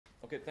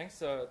Okay, thanks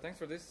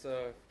for this,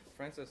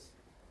 Francis.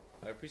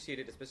 I appreciate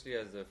it, especially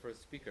as the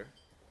first speaker.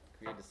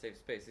 Create a safe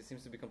space. It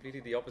seems to be completely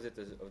the opposite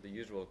of the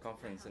usual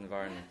conference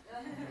environment,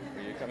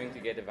 where you're coming to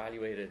get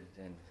evaluated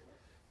and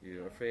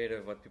you're afraid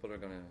of what people are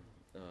going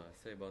to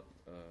say about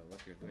what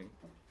you're doing.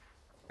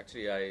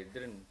 Actually, I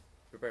didn't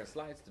prepare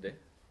slides today,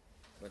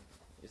 but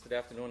yesterday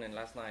afternoon and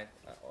last night,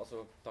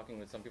 also talking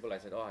with some people, I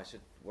said, I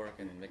should work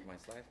and make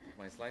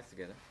my slides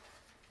together.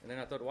 And then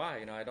I thought, why?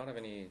 I don't have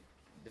any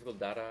difficult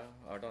data,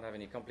 or I don't have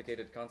any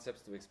complicated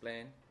concepts to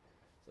explain.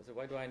 So I said,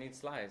 why do I need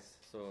slides?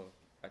 So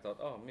I thought,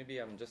 maybe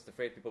I'm just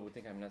afraid people would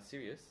think I'm not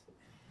serious.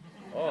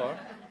 Or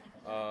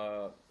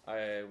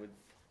I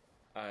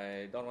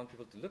don't want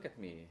people to look at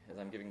me as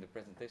I'm giving the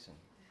presentation.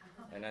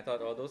 And I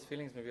thought, those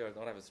feelings maybe I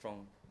don't have a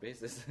strong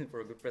basis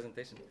for a good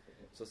presentation.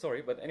 So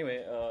sorry, but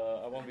anyway,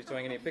 I won't be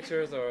showing any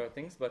pictures or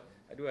things, but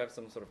I do have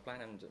some sort of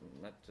plan. I'm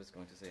not just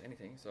going to say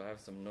anything, so I have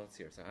some notes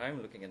here. So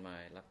I'm looking at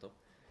my laptop,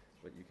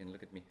 but you can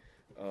look at me.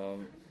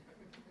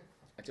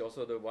 Actually,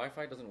 also the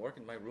Wi-Fi doesn't work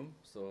in my room,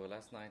 so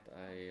last night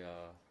I,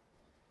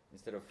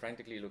 instead of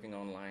frantically looking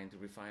online to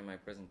refine my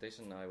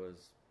presentation, I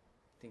was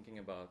thinking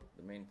about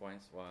the main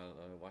points while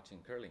watching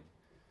curling.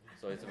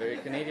 So it's a very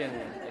Canadian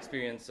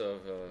experience of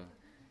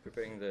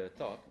preparing the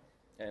talk,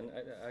 and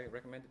I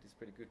recommend it. It's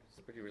pretty good. It's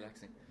pretty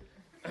relaxing.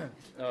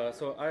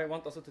 So I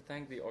want also to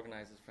thank the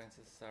organizers,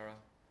 Francis, Sarah,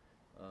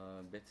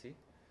 Betsy.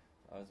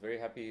 I was very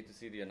happy to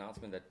see the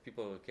announcement that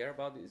people care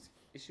about this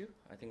issue.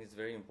 I think it's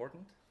very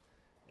important,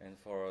 and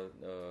for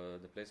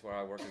the place where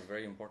I work is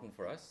very important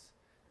for us,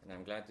 and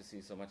I'm glad to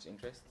see so much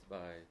interest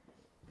by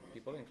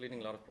people,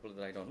 including a lot of people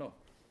that I don't know.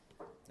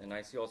 And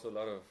I see also a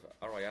lot of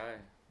RII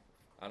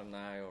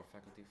alumni or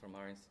faculty from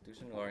our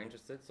institution who are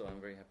interested, so I'm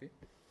very happy.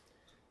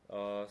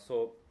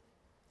 So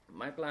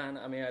my plan,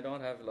 I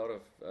don't have a lot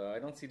of, I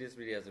don't see this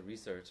really as a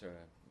research or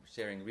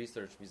sharing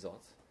research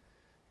results.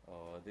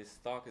 This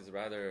talk is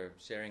rather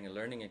sharing a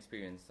learning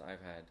experience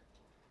I've had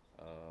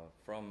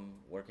from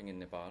working in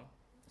Nepal,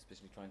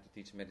 especially trying to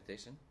teach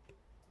meditation.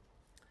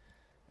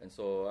 And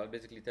so I'll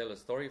basically tell a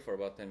story for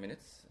about 10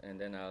 minutes, and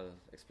then I'll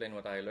explain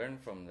what I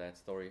learned from that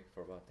story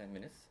for about 10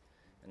 minutes.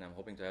 And I'm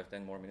hoping to have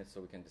 10 more minutes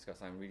so we can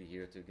discuss. I'm really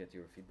here to get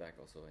your feedback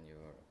also and your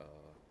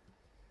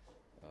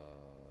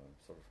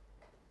sort of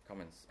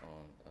comments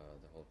on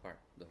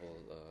the whole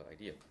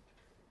idea.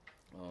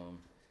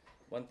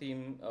 One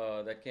theme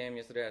that came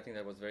yesterday, I think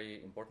that was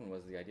very important,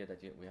 was the idea that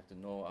we have to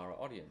know our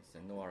audience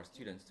and know our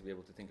students to be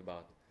able to think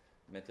about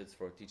methods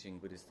for teaching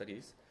Buddhist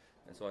studies.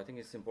 And so I think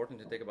it's important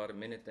to take about a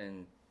minute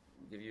and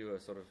give you a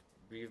sort of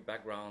brief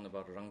background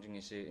about Rangjung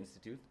Yeshe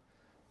Institute,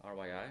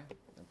 RYI,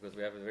 because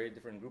we have a very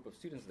different group of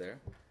students there,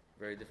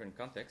 very different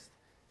context,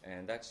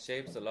 and that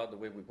shapes a lot the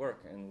way we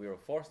work, and we are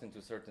forced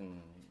into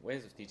certain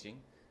ways of teaching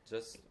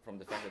just from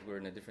the fact that we're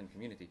in a different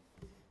community.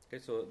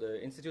 Okay, so the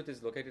institute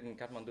is located in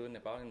Kathmandu,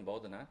 Nepal, in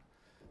Bodhana.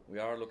 We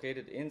are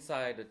located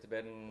inside a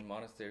Tibetan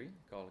monastery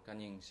called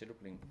Kanying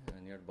Shirupling,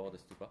 near the Bodha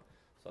Stupa.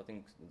 So I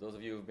think those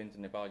of you who've been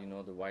to Nepal, you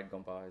know the White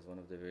Gompa is one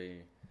of the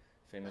very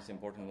famous,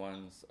 important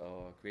ones,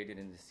 created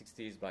in the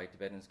 60s by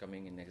Tibetans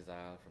coming in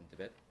exile from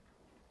Tibet.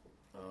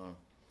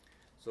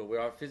 So we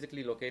are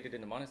physically located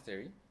in the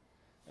monastery,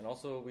 and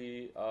also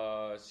we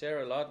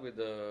share a lot with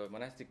the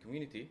monastic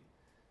community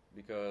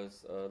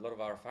because a lot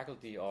of our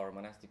faculty are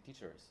monastic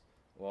teachers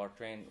who are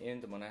trained in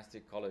the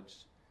monastic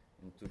college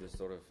into the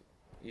sort of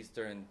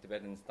Eastern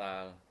Tibetan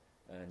style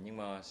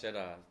Nyingma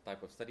Sheda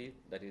type of study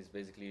that is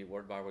basically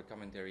word by word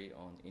commentary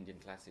on Indian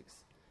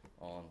classics,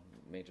 on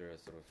major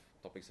sort of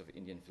topics of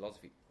Indian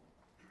philosophy.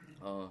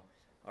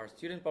 Our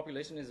student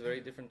population is very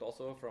different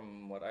also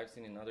from what I've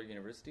seen in other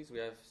universities. We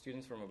have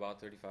students from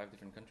about 35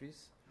 different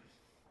countries.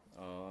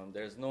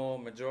 There's no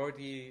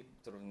majority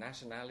sort of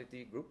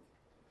nationality group.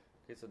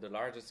 Okay, so the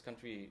largest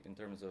country in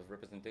terms of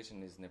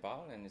representation is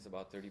Nepal, and it's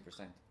about 30%.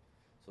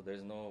 So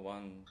there's no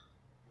one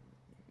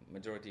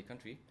majority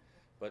country,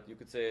 but you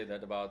could say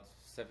that about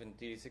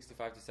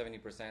 65 to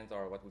 70%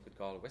 are what we could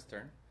call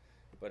Western.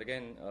 But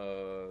again,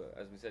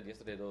 as we said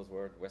yesterday, those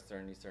words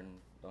Western, Eastern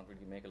don't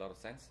really make a lot of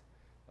sense.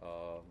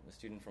 A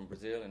student from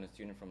Brazil and a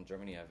student from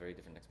Germany have very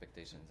different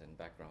expectations and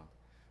background.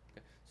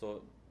 Okay.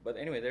 So, but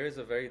anyway, there is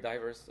a very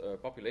diverse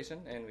population,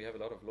 and we have a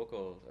lot of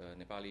local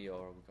Nepali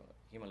or we call it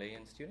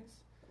Himalayan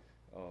students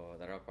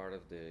that are part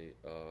of the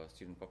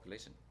student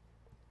population.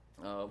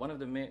 One of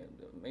the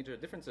major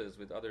differences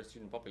with other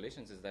student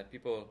populations is that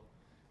people,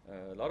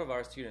 a lot of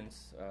our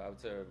students, I would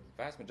say a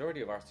vast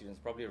majority of our students,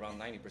 probably around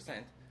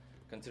 90%,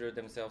 consider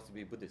themselves to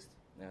be Buddhist.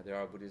 They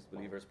are Buddhist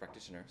believers,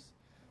 practitioners.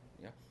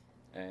 Yeah.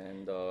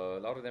 And a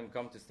lot of them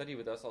come to study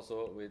with us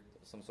also with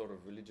some sort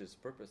of religious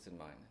purpose in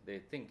mind. They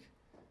think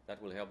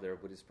that will help their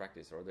Buddhist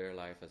practice or their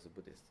life as a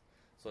Buddhist.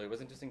 So it was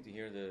interesting to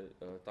hear the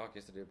talk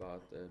yesterday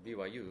about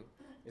BYU.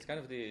 It's kind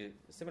of the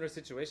similar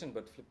situation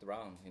but flipped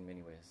around in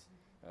many ways,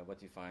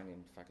 what you find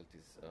in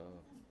faculties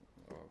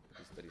or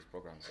Buddhist studies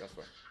programs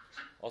elsewhere.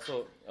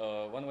 Also,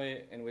 one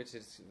way in which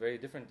it's very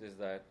different is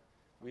that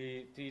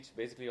we teach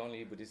basically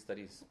only Buddhist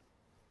studies.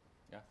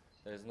 Yeah,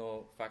 There is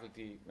no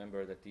faculty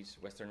member that teach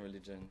Western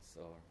religions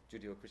or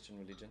Judeo-Christian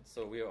religions.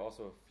 So we are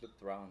also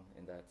flipped around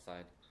in that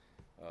side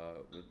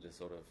with the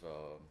sort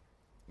of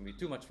we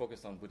too much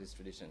focused on Buddhist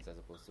traditions as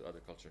opposed to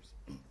other cultures.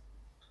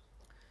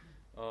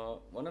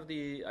 One of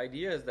the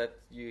ideas that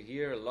you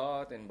hear a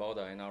lot in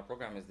Bauda in our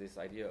program is this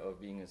idea of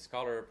being a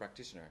scholar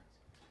practitioner.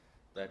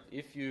 That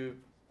if you,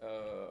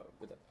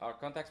 with our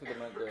contacts with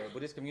the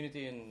Buddhist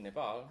community in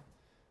Nepal,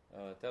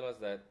 tell us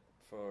that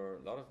for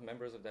a lot of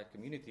members of that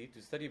community,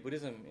 to study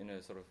Buddhism in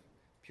a sort of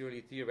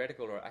purely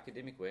theoretical or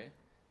academic way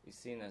is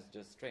seen as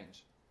just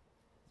strange.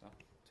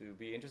 To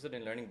be interested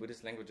in learning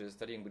Buddhist languages,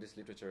 studying Buddhist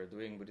literature,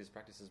 doing Buddhist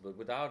practices, but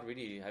without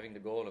really having the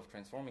goal of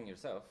transforming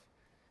yourself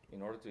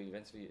in order to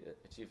eventually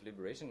achieve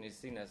liberation is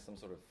seen as some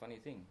sort of funny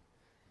thing.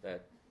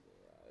 That,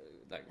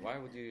 like, why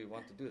would you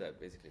want to do that,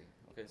 basically?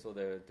 Okay, so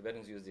the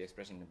Tibetans use the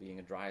expression of being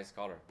a dry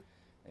scholar,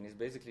 and it's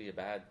basically a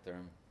bad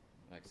term,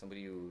 like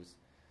somebody who's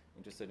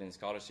interested in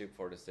scholarship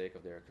for the sake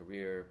of their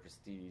career,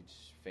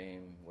 prestige,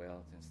 fame,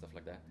 wealth, and stuff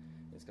like that.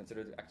 It's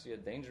considered actually a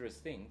dangerous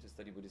thing to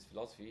study Buddhist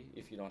philosophy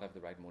if you don't have the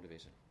right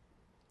motivation.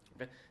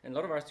 Okay? And a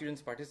lot of our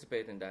students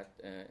participate in that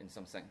in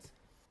some sense.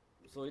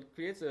 So it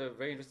creates a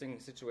very interesting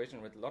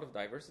situation with a lot of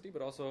diversity,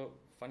 but also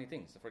funny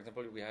things. So for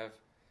example, we have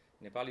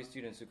Nepali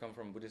students who come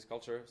from Buddhist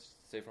culture,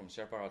 say from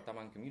Sherpa or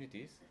Tamang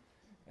communities,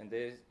 and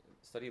they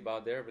study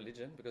about their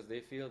religion because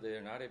they feel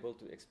they're not able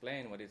to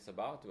explain what it's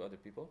about to other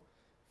people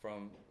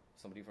from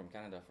somebody from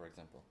Canada, for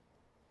example.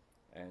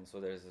 And so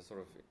there's a sort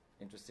of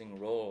interesting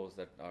roles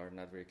that are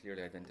not very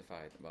clearly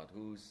identified about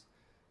who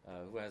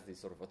has the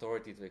sort of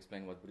authority to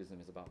explain what Buddhism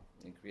is about.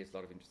 It creates a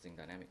lot of interesting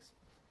dynamics.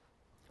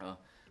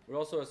 We're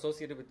also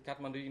associated with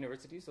Kathmandu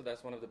University, so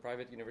that's one of the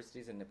private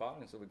universities in Nepal,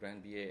 and so we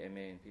grant BA,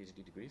 MA, and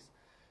PhD degrees.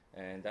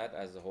 And that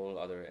as a whole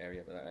other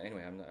area. But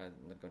anyway, I'm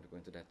not going to go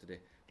into that today,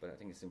 but I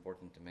think it's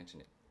important to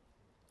mention it.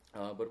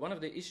 But one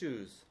of the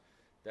issues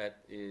that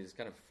is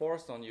kind of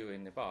forced on you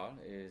in Nepal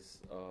is,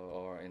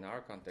 or in our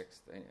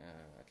context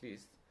at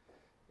least,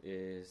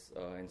 is,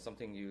 and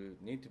something you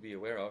need to be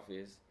aware of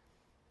is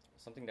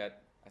something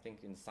that I think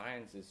in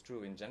science is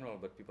true in general,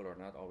 but people are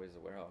not always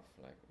aware of,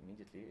 like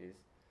immediately, is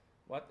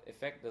what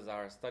effect does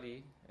our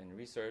study and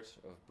research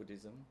of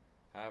Buddhism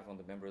have on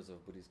the members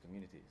of Buddhist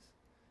communities?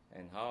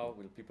 And how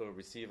will people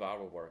receive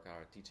our work,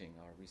 our teaching,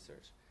 our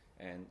research?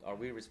 And are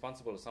we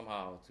responsible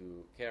somehow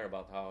to care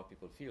about how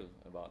people feel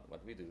about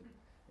what we do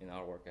in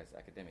our work as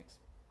academics?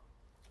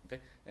 Okay,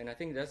 and I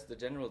think that's the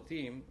general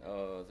theme,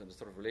 the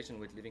sort of relation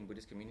with living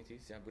Buddhist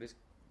communities. Yeah,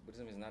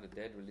 Buddhism is not a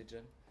dead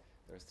religion.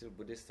 There are still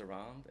Buddhists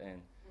around,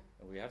 and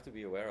we have to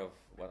be aware of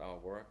what our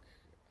work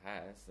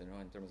has,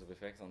 in terms of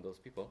effects on those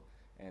people.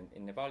 And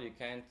in Nepal, you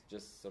can't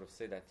just sort of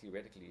say that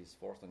theoretically is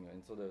forced on you.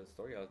 And so the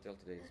story I'll tell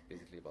today is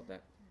basically about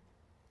that.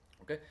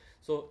 Okay,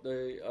 so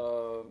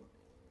the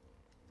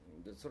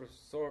sort of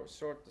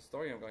short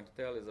story I'm going to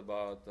tell is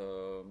about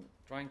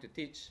trying to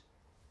teach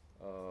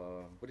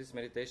Buddhist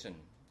meditation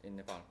in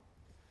Nepal.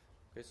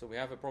 Okay, so we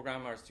have a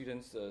program. Our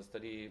students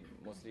study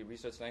mostly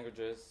research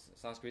languages,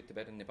 Sanskrit,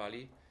 Tibetan,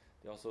 Nepali.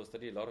 They also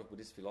study a lot of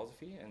Buddhist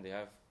philosophy, and they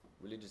have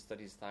religious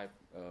studies type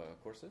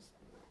courses.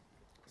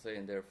 So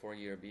in their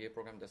 4-year BA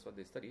program, that's what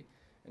they study.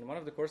 And one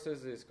of the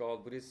courses is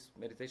called Buddhist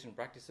Meditation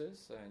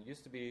Practices. It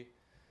used to be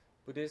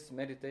Buddhist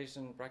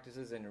Meditation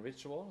Practices and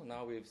Ritual.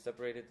 Now we've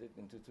separated it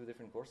into 2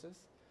 different courses.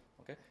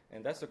 Okay,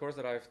 and that's the course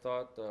that I've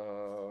taught,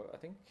 I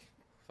think,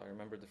 if I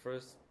remember, the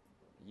first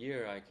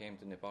year I came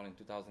to Nepal in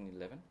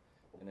 2011.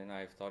 And then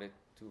I've taught it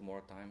 2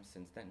 more times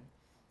since then.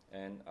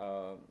 And,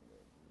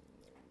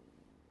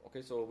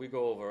 okay, so we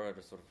go over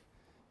the sort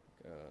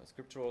of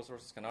scriptural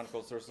sources,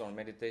 canonical sources on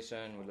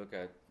meditation. We look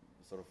at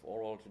sort of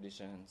oral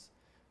traditions,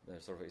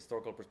 the sort of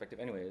historical perspective.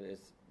 Anyway,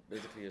 it's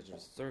basically a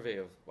survey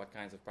of what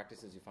kinds of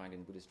practices you find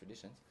in Buddhist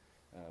traditions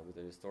with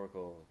a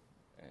historical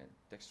and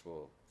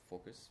textual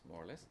focus,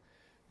 more or less.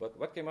 But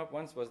what came up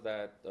once was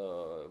that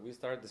we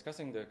started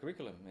discussing the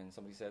curriculum, and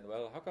somebody said,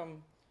 well, how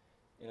come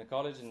in a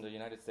college in the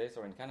United States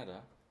or in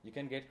Canada, you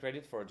can get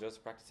credit for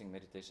just practicing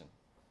meditation?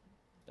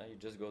 You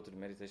just go to the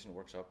meditation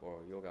workshop or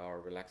yoga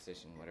or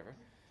relaxation, whatever,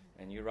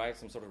 and you write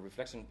some sort of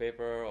reflection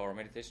paper or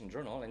meditation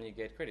journal, and you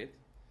get credit.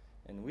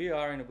 And we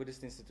are in a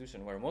Buddhist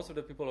institution where most of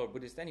the people are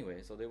Buddhist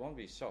anyway, so they won't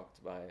be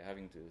shocked by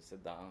having to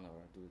sit down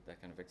or do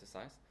that kind of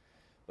exercise.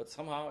 But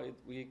somehow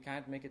we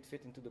can't make it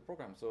fit into the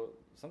program, so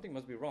something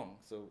must be wrong.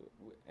 So,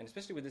 and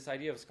especially with this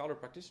idea of scholar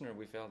practitioner,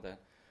 we felt that,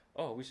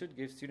 we should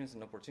give students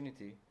an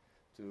opportunity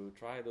to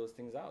try those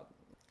things out.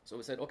 So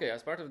we said, okay,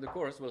 as part of the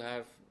course, we'll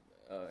have,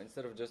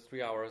 instead of just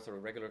 3 hours or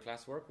regular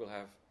classwork, we'll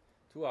have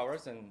 2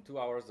 hours and 2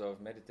 hours of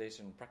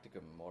meditation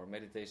practicum or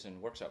meditation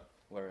workshop,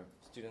 where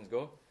students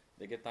go,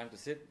 they get time to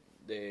sit,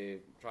 they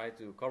try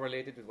to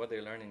correlate it with what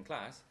they learn in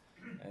class,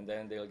 and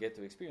then they'll get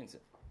to experience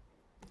it.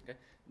 Okay.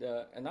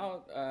 And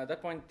now, at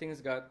that point,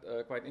 things got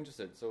quite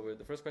interested. So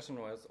the first question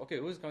was, okay,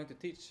 who's going to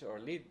teach or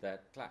lead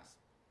that class?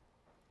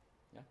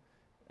 Yeah.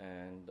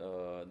 And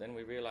then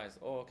we realized,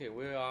 okay,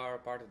 we are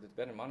part of the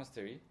Tibetan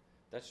monastery.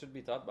 That should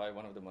be taught by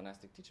one of the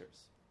monastic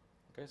teachers.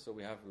 Okay, so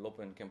we have Lopo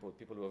and Kempo,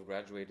 people who have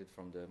graduated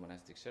from the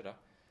monastic Shera.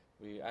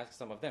 we asked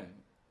some of them,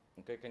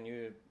 okay, can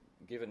you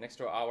give an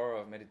extra hour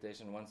of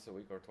meditation once a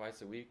week or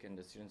twice a week, and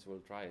the students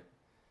will try it.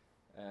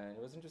 And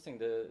it was interesting.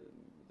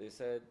 They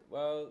said,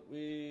 well,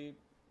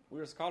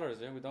 we're scholars,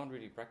 we don't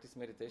really practice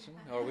meditation,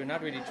 or we're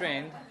not really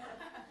trained.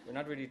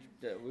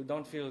 We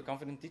don't feel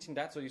confident teaching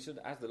that, so you should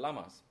ask the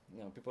lamas.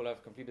 People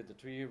have completed the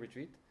 3-year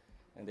retreat,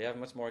 and they have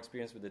much more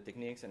experience with the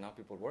techniques and how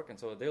people work, and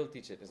so they'll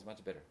teach it. It's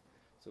much better.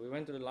 So we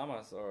went to the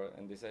lamas,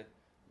 and they said,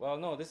 well,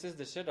 no, this is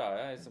the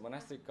Sheda, it's a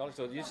monastic college,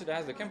 so you should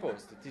ask the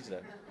Khenpos to teach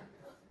that.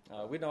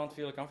 We don't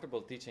feel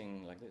comfortable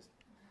teaching like this.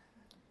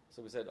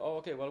 So we said, oh,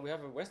 okay, well, we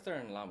have a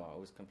Western Lama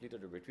who's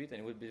completed a retreat,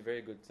 and it would be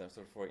very good sort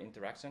of for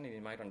interaction, and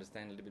he might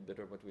understand a little bit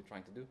better what we're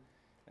trying to do.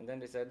 And then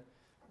they said,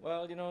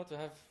 well, to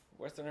have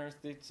Westerners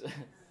teach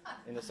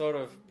in a sort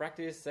of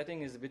practice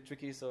setting is a bit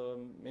tricky, so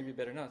maybe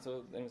better not.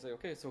 So then we say,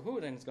 okay, so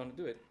who then is going to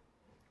do it?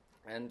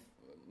 And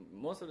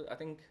most of I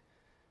think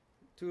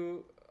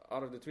 2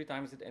 out of the 3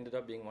 times it ended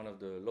up being one of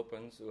the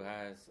Lopans who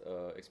has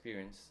a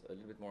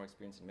little bit more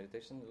experience in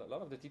meditation. A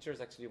lot of the teachers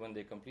actually, when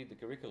they complete the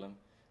curriculum,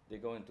 they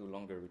go into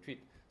longer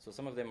retreat. So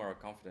some of them are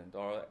confident,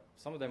 or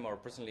some of them are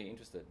personally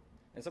interested.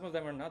 And some of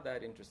them are not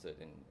that interested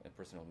in a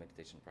personal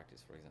meditation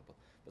practice, for example.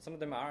 But some of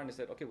them are, and they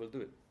said, okay, we'll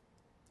do it.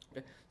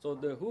 Okay. So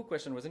the who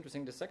question was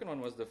interesting. The second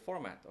one was the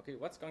format. Okay,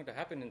 what's going to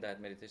happen in that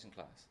meditation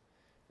class?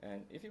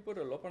 And if you put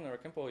a Lopan or a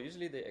Khenpo,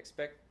 usually they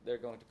expect they're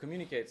going to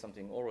communicate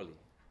something orally,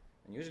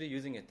 and usually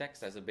using a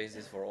text as a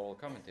basis for oral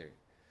commentary.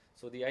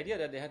 So the idea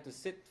that they had to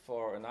sit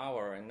for an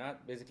hour and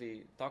not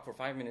basically talk for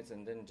 5 minutes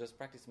and then just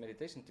practice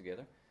meditation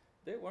together,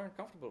 they weren't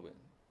comfortable with.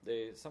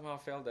 They somehow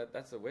felt that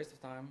that's a waste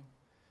of time.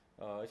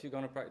 If you're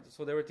going to practice,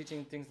 so they were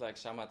teaching things like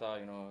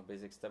shamatha,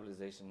 basic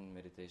stabilization,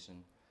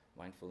 meditation,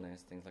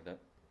 mindfulness, things like that.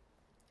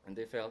 And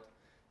they felt,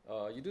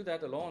 you do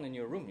that alone in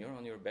your room, you're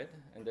on your bed,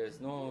 and there's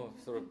no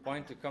sort of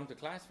point to come to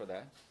class for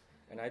that.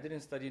 And I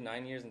didn't study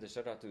 9 years in the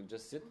Shara to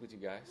just sit with you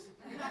guys.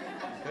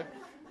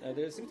 Okay?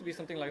 There seems to be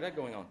something like that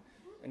going on.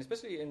 And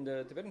especially in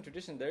the Tibetan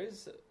tradition, there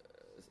is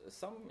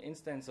some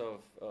instance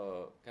of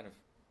kind of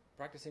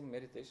practicing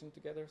meditation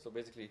together. So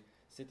basically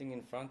sitting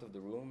in front of the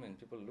room and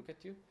people look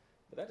at you.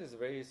 But that is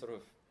very sort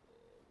of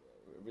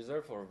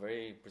reserved for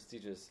very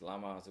prestigious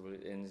lamas,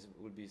 and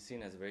would be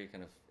seen as a very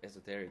kind of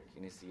esoteric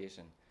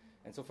initiation.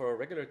 And so for a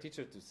regular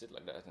teacher to sit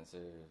like that and say,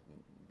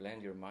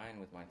 blend your mind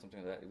with mine, something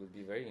like that, it would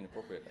be very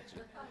inappropriate,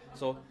 actually.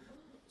 So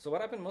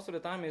what happened most of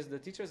the time is the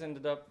teachers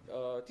ended up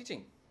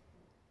teaching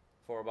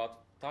for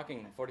about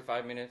talking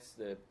 45 minutes,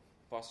 the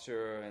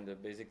posture and the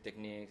basic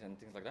techniques and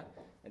things like that,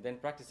 and then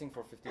practicing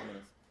for 15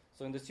 minutes.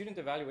 So in the student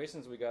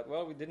evaluations we got,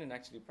 well, we didn't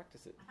actually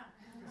practice it.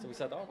 So we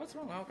said, oh, what's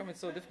wrong? How come it's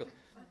so difficult?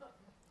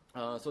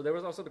 So there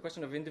was also the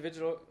question of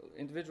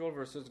individual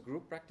versus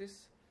group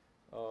practice.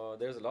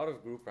 There's a lot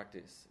of group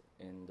practice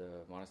in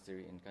the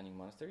monastery, in Kanying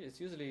Monastery.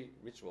 It's usually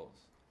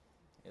rituals.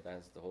 It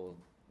has the whole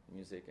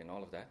music and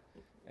all of that.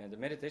 And the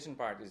meditation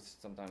part is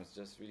sometimes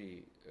just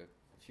really a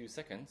few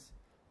seconds,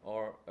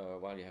 or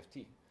while you have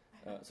tea.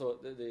 So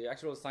the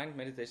actual silent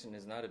meditation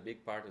is not a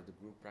big part of the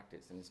group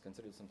practice, and it's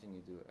considered something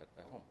you do at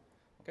home.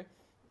 Okay?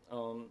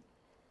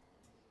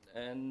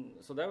 And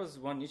so that was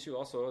one issue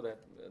also, that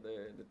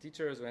the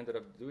teachers who ended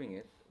up doing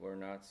it were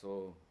not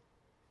so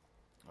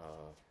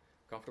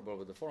comfortable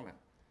with the format.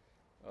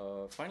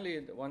 Finally,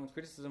 one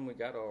criticism we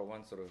got, or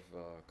one sort of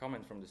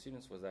comment from the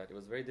students, was that it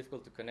was very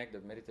difficult to connect the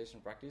meditation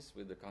practice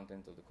with the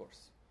content of the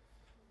course.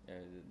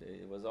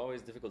 It was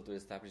always difficult to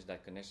establish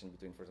that connection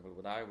between, for example,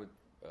 what I would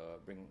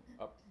bring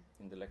up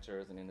in the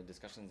lectures and in the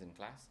discussions in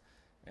class,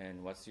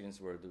 and what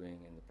students were doing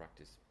in the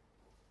practice.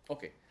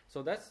 Okay,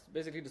 so that's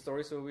basically the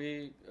story. So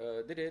we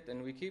did it,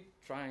 and we keep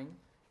trying,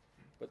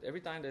 but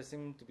every time there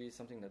seems to be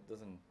something that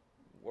doesn't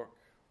work,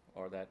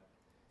 or that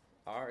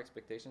our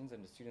expectations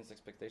and the students'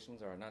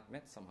 expectations are not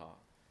met somehow.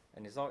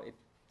 And it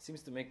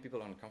seems to make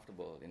people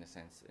uncomfortable, in a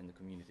sense, in the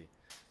community.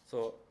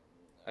 So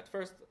at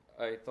first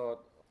I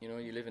thought,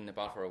 you live in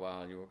Nepal for a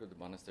while, you work at the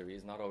monastery,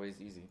 it's not always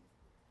easy.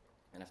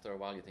 And after a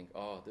while you think,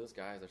 oh, those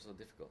guys are so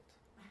difficult.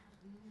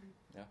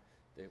 Yeah,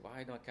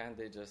 can't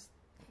they just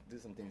do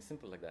something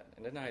simple like that?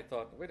 And then I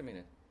thought, wait a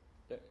minute,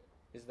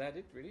 is that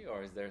it really?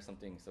 Or is there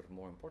something sort of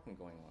more important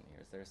going on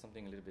here? Is there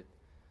something a little bit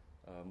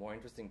more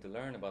interesting to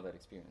learn about that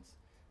experience?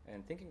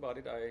 And thinking about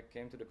it, I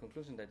came to the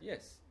conclusion that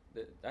yes,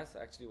 that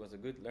actually was a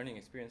good learning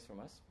experience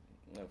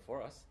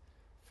for us,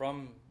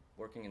 from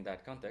working in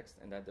that context,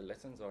 and that the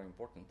lessons are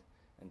important,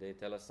 and they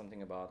tell us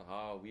something about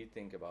how we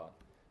think about,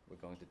 we're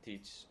going to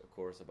teach a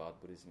course about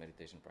Buddhist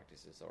meditation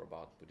practices or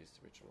about Buddhist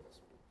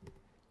rituals.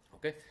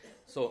 Okay,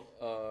 so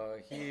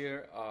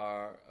here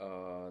are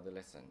the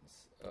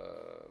lessons.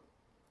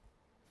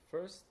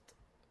 First,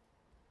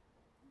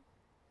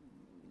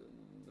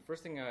 the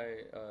first thing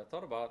I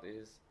thought about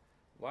is,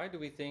 why do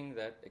we think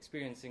that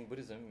experiencing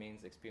Buddhism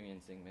means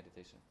experiencing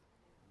meditation?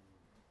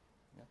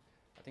 Yeah?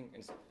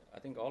 I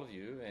think all of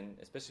you, and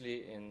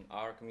especially in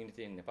our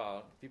community in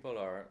Nepal, people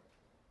are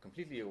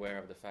completely aware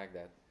of the fact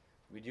that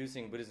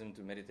reducing Buddhism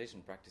to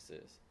meditation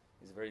practices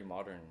is a very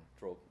modern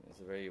trope.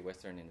 It's a very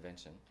Western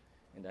invention.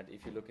 And that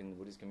if you look in the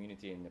Buddhist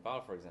community in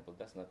Nepal, for example,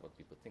 that's not what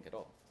people think at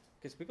all.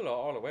 because people are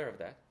all aware of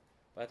that.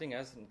 But I think,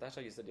 as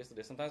Natasha, you said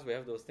yesterday, sometimes we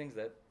have those things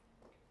that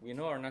we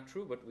know are not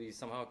true, but we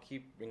somehow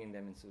keep bringing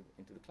them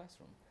into the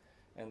classroom.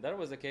 And that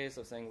was the case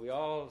of saying we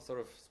all sort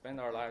of spend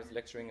our lives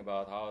lecturing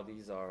about how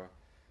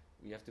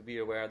we have to be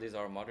aware these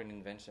are modern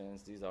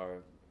inventions, these are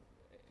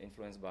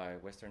influenced by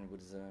Western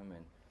Buddhism,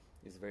 and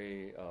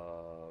we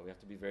have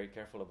to be very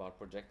careful about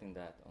projecting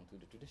that onto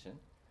the tradition.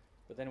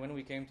 But then when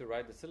we came to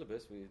write the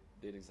syllabus, we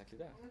did exactly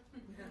that.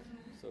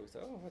 So we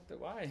said,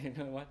 why?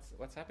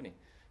 What's happening?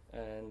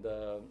 And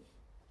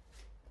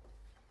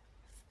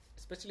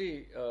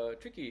especially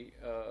tricky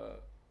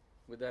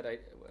with that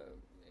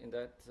in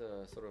that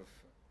sort of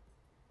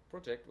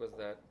project was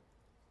that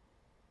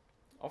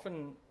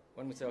often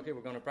when we say, okay,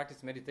 we're going to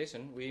practice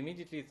meditation, we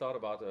immediately thought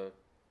about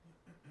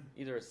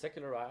either a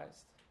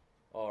secularized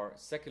or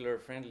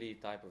secular-friendly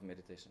type of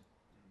meditation,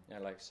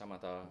 like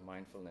shamatha,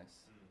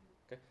 mindfulness.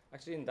 Okay.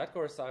 Actually, in that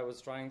course, I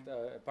was trying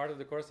part of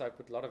the course, I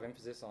put a lot of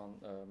emphasis on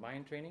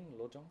mind training,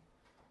 lojong,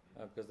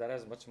 because that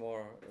has much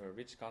more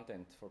rich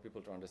content for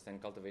people to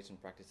understand cultivation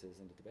practices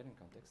in the Tibetan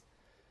context.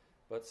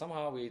 But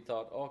somehow we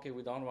thought,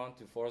 we don't want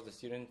to force the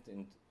student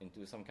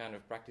into some kind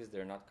of practice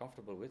they're not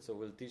comfortable with, so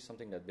we'll teach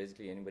something that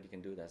basically anybody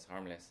can do that's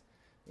harmless,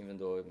 even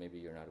though maybe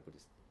you're not a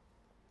Buddhist.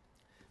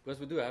 Because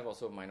we do have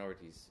also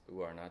minorities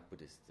who are not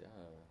Buddhist.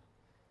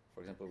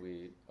 For example,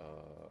 we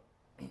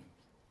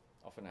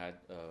often had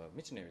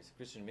missionaries,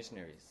 Christian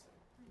missionaries,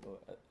 a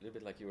little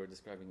bit like you were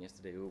describing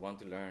yesterday, who want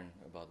to learn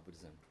about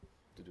Buddhism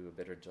to do a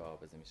better job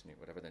as a missionary,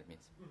 whatever that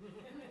means.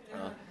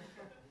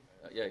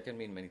 It can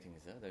mean many things.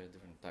 There are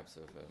different types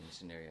of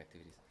missionary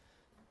activities.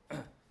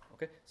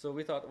 Okay, so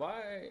we thought,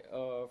 why,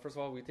 first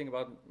of all, we think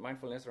about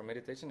mindfulness or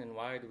meditation, and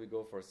why do we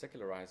go for a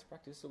secularized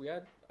practice? So we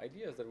had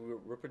ideas that we were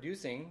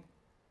reproducing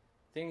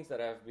things that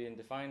have been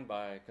defined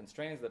by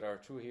constraints that are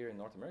true here in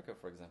North America,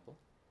 for example.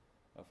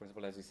 For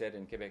example, as you said,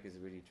 in Quebec it's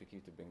really tricky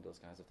to bring those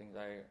kinds of things.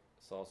 I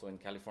saw also in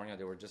California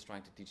they were just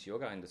trying to teach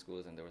yoga in the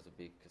schools, and there was a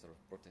big sort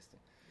of protesting.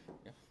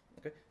 Yeah.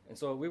 Okay. And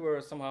so we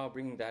were somehow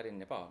bringing that in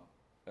Nepal,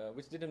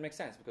 which didn't make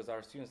sense because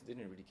our students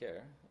didn't really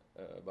care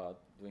about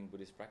doing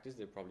Buddhist practice.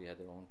 They probably had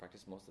their own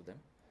practice, most of them.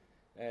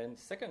 And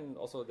second,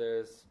 also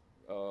there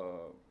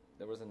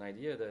was an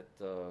idea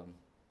that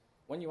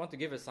when you want to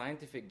give a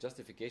scientific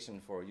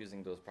justification for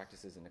using those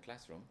practices in the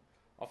classroom,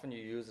 often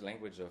you use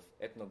language of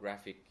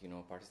ethnographic,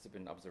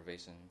 participant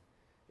observation.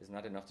 It's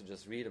not enough to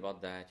just read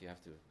about that. You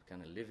have to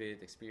kind of live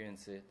it,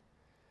 experience it.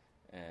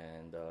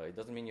 And it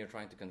doesn't mean you're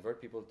trying to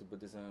convert people to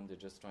Buddhism. They're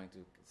just trying to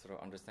sort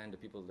of understand the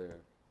people they're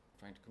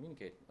trying to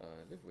communicate,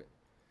 live with.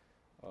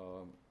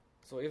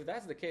 So if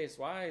that's the case,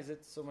 why is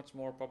it so much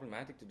more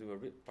problematic to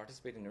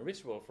participate in a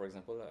ritual, for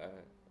example,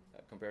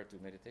 compared to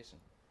meditation?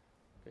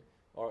 Okay?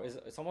 Or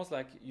it's almost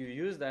like you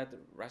use that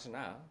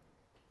rationale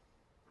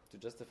to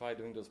justify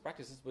doing those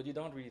practices, but you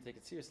don't really take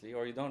it seriously,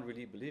 or you don't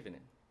really believe in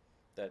it.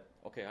 That,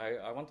 okay,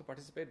 I want to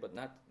participate, but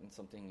not in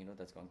something,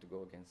 that's going to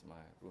go against my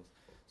rules.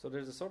 So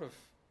there's a sort of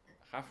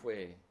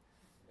halfway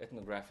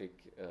ethnographic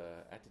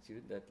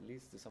attitude that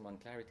leads to some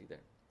unclarity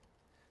there.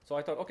 So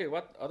I thought, okay,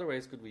 what other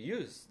ways could we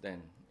use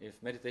then, if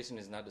meditation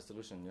is not the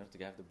solution,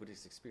 to have the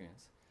Buddhist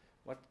experience?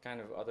 What kind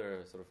of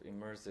other sort of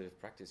immersive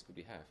practice could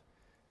we have?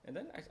 And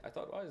then I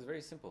thought, it's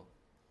very simple.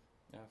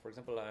 For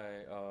example,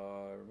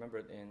 I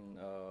remembered in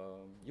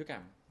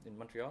UQAM in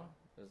Montreal,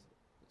 there's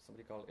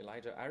somebody called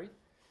Elijah Ari.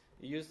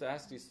 He used to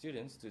ask his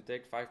students to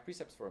take 5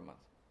 precepts for a month.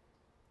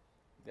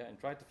 Yeah, and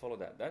try to follow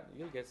that.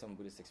 You'll get some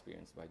Buddhist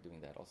experience by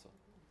doing that also.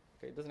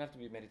 Okay, it doesn't have to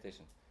be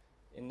meditation.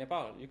 In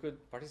Nepal, you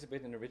could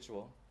participate in a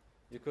ritual.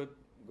 You could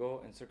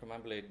go and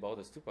circumambulate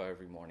Buddha Stupa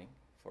every morning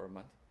for a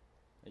month.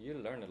 And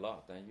you'll learn a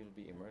lot, and you'll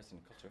be immersed in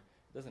culture.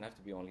 It doesn't have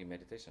to be only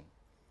meditation.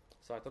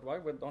 So I thought, why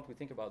don't we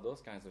think about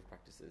those kinds of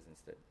practices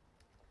instead?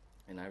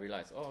 And I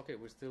realized,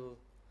 we still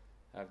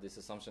have this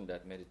assumption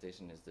that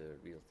meditation is the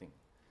real thing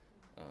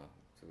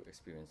to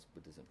experience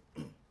Buddhism.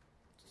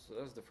 So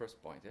that was the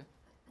first point, yeah?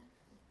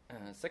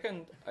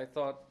 Second, I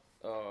thought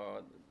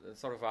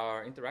sort of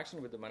our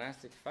interaction with the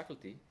monastic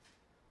faculty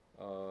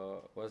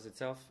was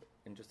itself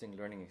interesting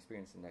learning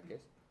experience in that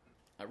case.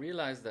 I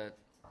realized that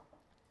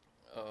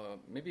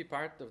maybe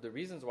part of the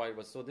reasons why it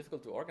was so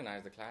difficult to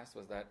organize the class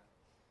was that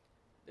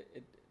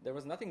there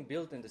was nothing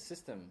built in the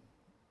system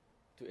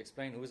to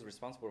explain who is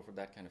responsible for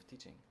that kind of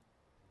teaching.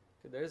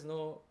 There is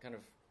no kind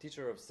of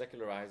teacher of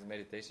secularized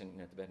meditation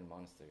in a Tibetan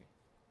monastery.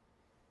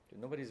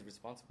 Nobody is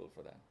responsible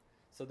for that.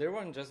 So they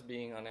weren't just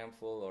being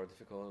unhelpful or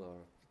difficult or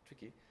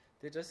tricky.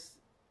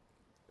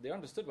 They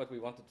understood what we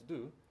wanted to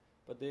do,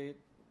 but they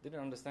didn't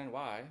understand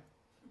why,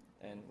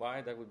 and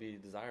why that would be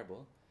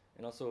desirable,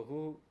 and also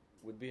who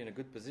would be in a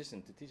good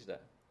position to teach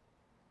that.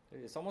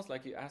 It's almost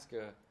like you ask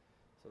a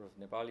sort of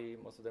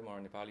Nepali, most of them are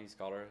Nepali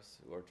scholars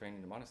who are trained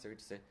in the monastery,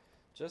 to say,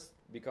 just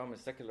become a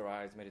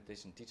secularized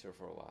meditation teacher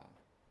for a while,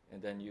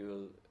 and then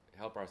you'll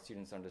help our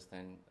students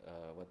understand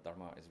what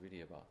Dharma is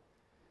really about.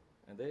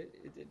 And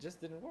it just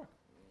didn't work.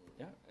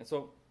 Yeah, and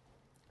so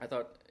I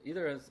thought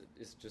either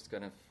it's just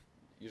kind of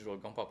usual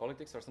Gompa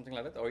politics or something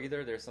like that, or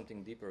either there's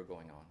something deeper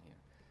going on here.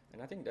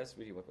 And I think that's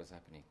really what was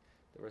happening.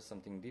 There was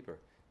something deeper.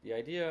 the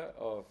idea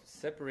of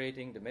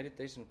separating the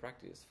meditation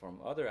practice from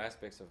other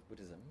aspects of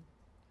Buddhism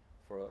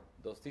for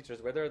those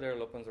teachers, whether they're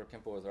Lopans or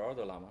Khenpos or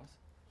other lamas,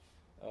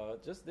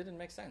 just didn't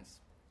make sense.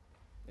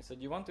 They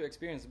said, you want to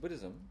experience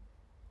Buddhism,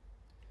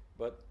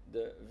 but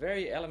the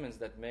very elements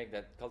that make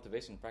that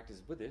cultivation practice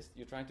Buddhist,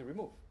 you're trying to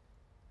remove.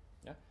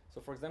 Yeah.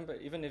 So, for example,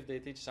 even if they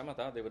teach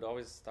shamatha, they would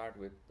always start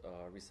with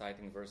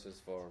reciting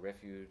verses for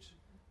refuge,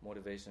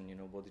 motivation,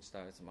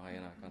 bodhicitta, it's a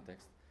Mahayana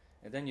context.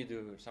 And then you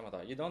do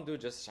shamatha. You don't do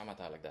just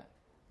shamatha like that.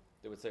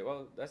 They would say,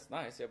 well, that's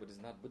nice, yeah, but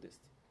it's not Buddhist.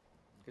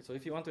 Okay, so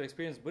if you want to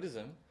experience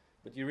Buddhism,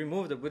 but you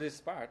remove the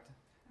Buddhist part,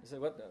 you say,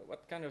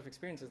 what kind of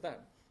experience is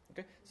that?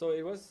 Okay, so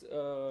it was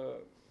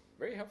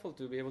very helpful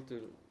to be able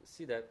to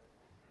see that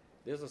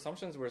those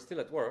assumptions were still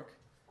at work,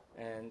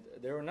 and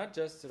they were not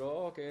just,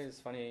 okay, it's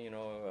funny,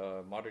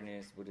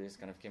 modernist Buddhists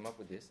kind of came up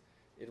with this.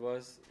 It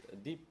was a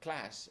deep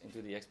clash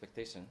into the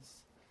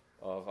expectations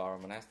of our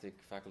monastic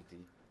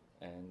faculty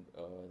and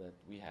that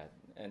we had,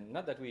 and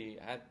not that we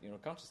had,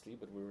 consciously,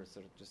 but we were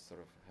just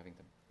having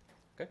them.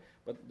 Okay,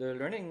 but the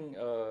learning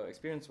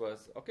experience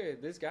was, okay,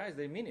 these guys,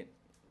 they mean it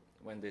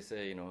when they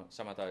say,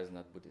 shamatha is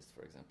not Buddhist,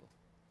 for example,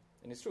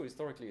 and it's true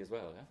historically as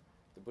well. Yeah,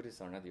 the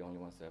Buddhists are not the only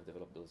ones to have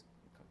developed those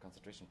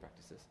concentration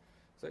practices.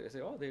 So I say,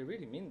 oh, they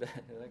really mean that,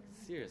 they're like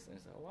serious, and I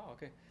say, oh wow,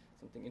 okay,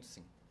 something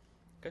interesting.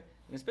 Okay,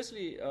 and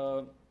especially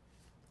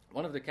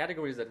one of the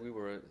categories that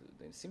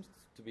it seems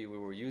to be we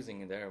were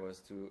using in there was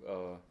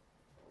to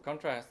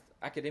contrast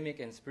academic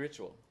and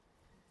spiritual,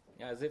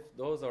 as if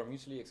those are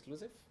mutually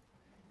exclusive.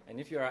 And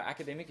if you are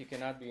academic, you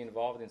cannot be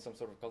involved in some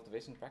sort of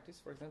cultivation practice,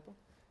 for example.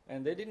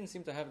 And they didn't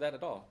seem to have that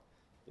at all.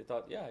 They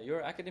thought, yeah,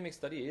 your academic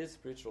study is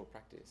spiritual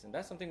practice. And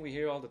that's something we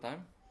hear all the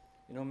time.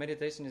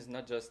 Meditation is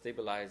not just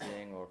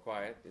stabilizing or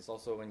quiet. It's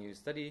also when you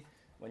study,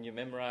 when you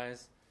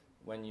memorize,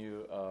 when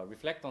you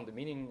reflect on the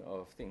meaning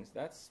of things.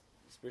 That's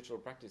spiritual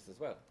practice as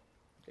well.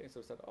 Okay, so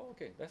we said, oh,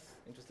 okay, that's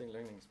interesting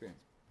learning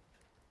experience.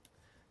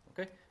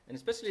 Okay, and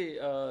especially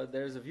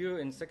there's a view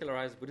in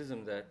secularized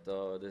Buddhism that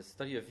the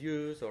study of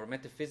views or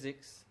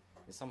metaphysics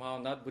is somehow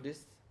not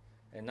Buddhist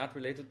and not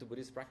related to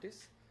Buddhist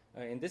practice.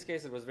 In this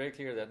case, it was very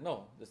clear that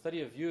no, the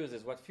study of views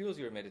is what fuels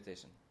your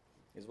meditation,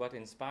 is what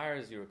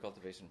inspires your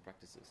cultivation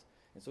practices.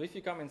 And so if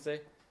you come and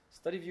say,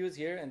 study views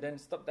here and then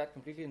stop that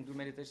completely and do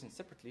meditation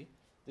separately,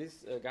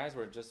 these guys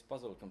were just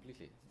puzzled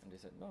completely. And they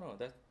said, no,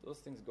 those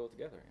things go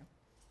together. Yeah?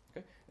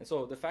 Okay, and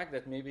so the fact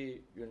that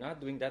maybe you're not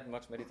doing that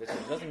much meditation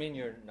doesn't mean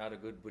you're not a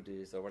good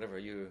Buddhist or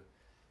whatever.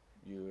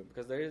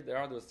 Because there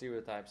are those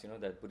stereotypes,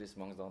 that Buddhist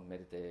monks don't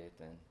meditate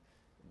and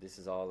this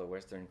is all a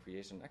Western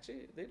creation.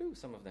 Actually, they do,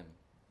 some of them,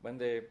 when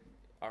they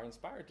are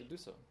inspired to do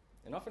so,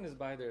 and often it's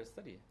by their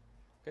study.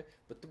 Okay,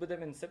 but to put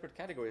them in separate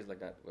categories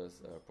like that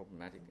was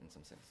problematic in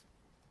some sense.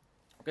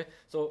 Okay,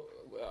 so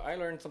I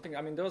learned something.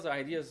 I mean, those are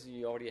ideas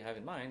you already have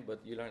in mind, but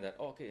you learn that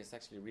okay, it's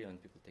actually real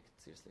and people take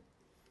it seriously.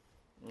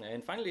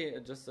 And finally,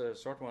 just a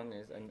short one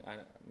is, and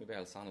maybe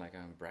I'll sound like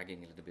I'm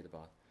bragging a little bit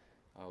about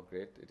how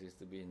great it is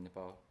to be in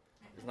Nepal.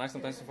 It's nice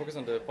sometimes to focus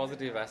on the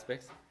positive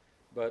aspects,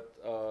 but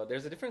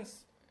there's a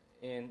difference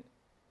in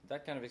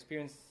that kind of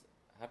experience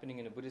happening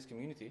in a Buddhist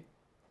community.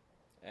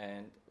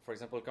 And, for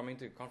example, coming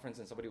to a conference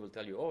and somebody will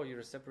tell you, oh,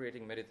 you're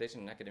separating meditation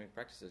and academic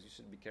practices, you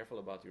should be careful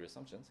about your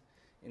assumptions.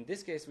 In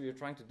this case, we were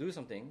trying to do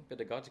something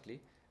pedagogically,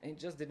 and it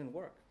just didn't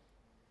work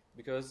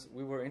because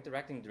we were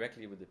interacting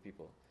directly with the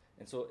people.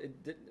 And so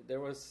there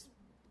was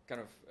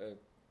kind of a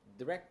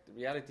direct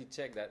reality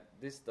check that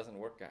this doesn't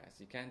work, guys.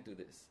 You can't do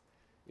this.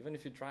 Even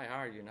if you try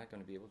hard, you're not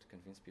going to be able to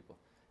convince people.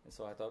 And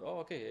so I thought, oh,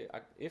 okay,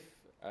 if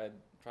I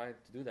tried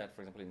to do that,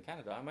 for example, in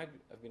Canada, I might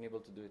have been able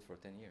to do it for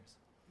 10 years.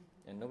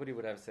 And nobody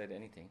would have said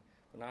anything.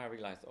 But now I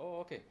realized, oh,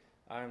 okay,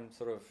 I'm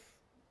sort of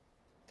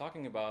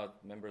talking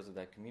about members of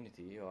that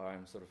community, or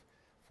I'm sort of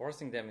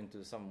forcing them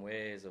into some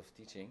ways of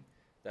teaching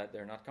that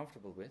they're not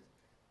comfortable with.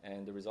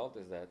 And the result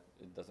is that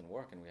it doesn't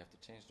work, and we have to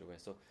change the way.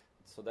 So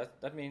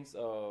that means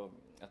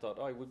I thought,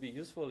 it would be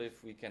useful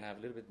if we can have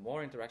a little bit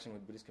more interaction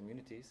with Buddhist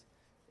communities,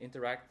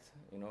 interact,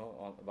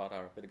 about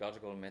our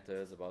pedagogical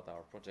methods, about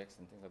our projects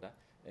and things like that.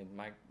 It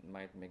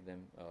might make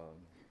them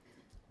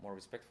more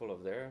respectful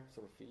of their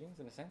sort of feelings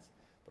in a sense,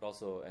 but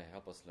also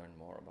help us learn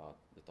more about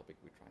the topic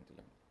we're trying to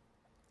learn.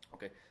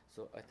 Okay,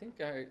 so I think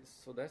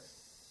that's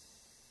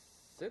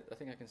it. I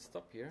think I can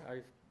stop here.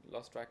 I've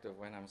lost track of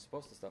when I'm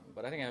supposed to stop,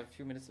 but I think I have a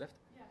few minutes left.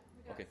 Yeah,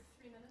 we got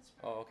 3 minutes.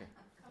 Oh, okay.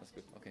 That's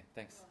good. Okay,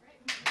 thanks. All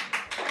right.